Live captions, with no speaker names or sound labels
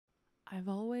I've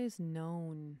always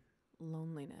known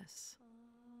loneliness.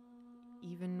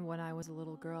 Even when I was a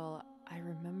little girl, I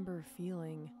remember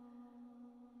feeling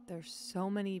there's so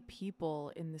many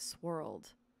people in this world.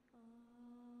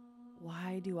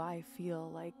 Why do I feel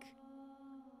like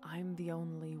I'm the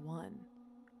only one?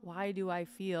 Why do I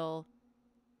feel,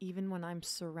 even when I'm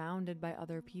surrounded by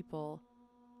other people,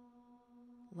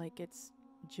 like it's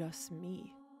just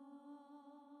me?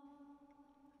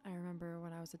 I remember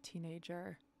when I was a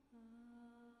teenager,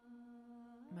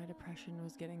 my depression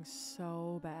was getting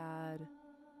so bad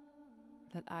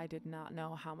that I did not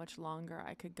know how much longer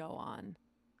I could go on.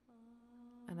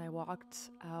 And I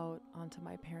walked out onto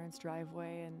my parents'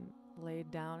 driveway and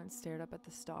laid down and stared up at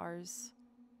the stars.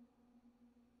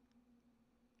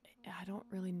 I don't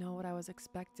really know what I was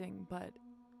expecting, but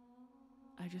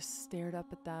I just stared up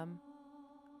at them,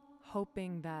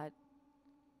 hoping that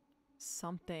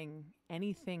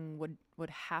anything would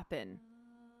happen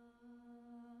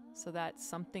so that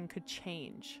something could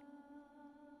change,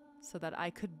 so that I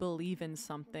could believe in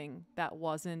something that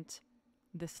wasn't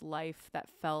this life that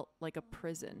felt like a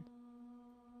prison,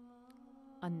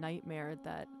 a nightmare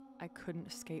that I couldn't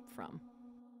escape from.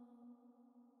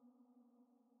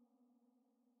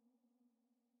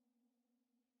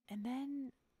 And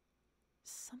then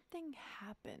something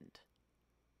happened,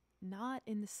 not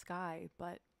in the sky,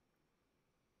 but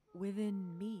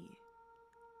within me.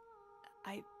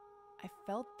 I I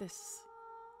felt this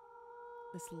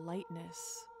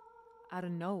lightness out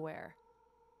of nowhere,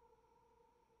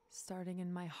 starting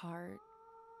in my heart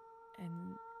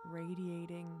and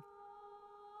radiating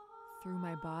through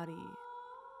my body.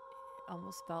 It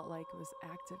almost felt like it was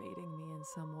activating me in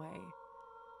some way.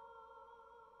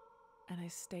 And I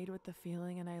stayed with the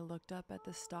feeling and I looked up at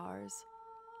the stars,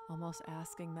 almost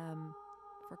asking them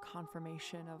for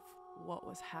confirmation of what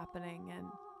was happening. And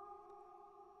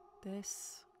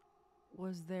this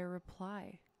was their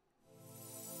reply.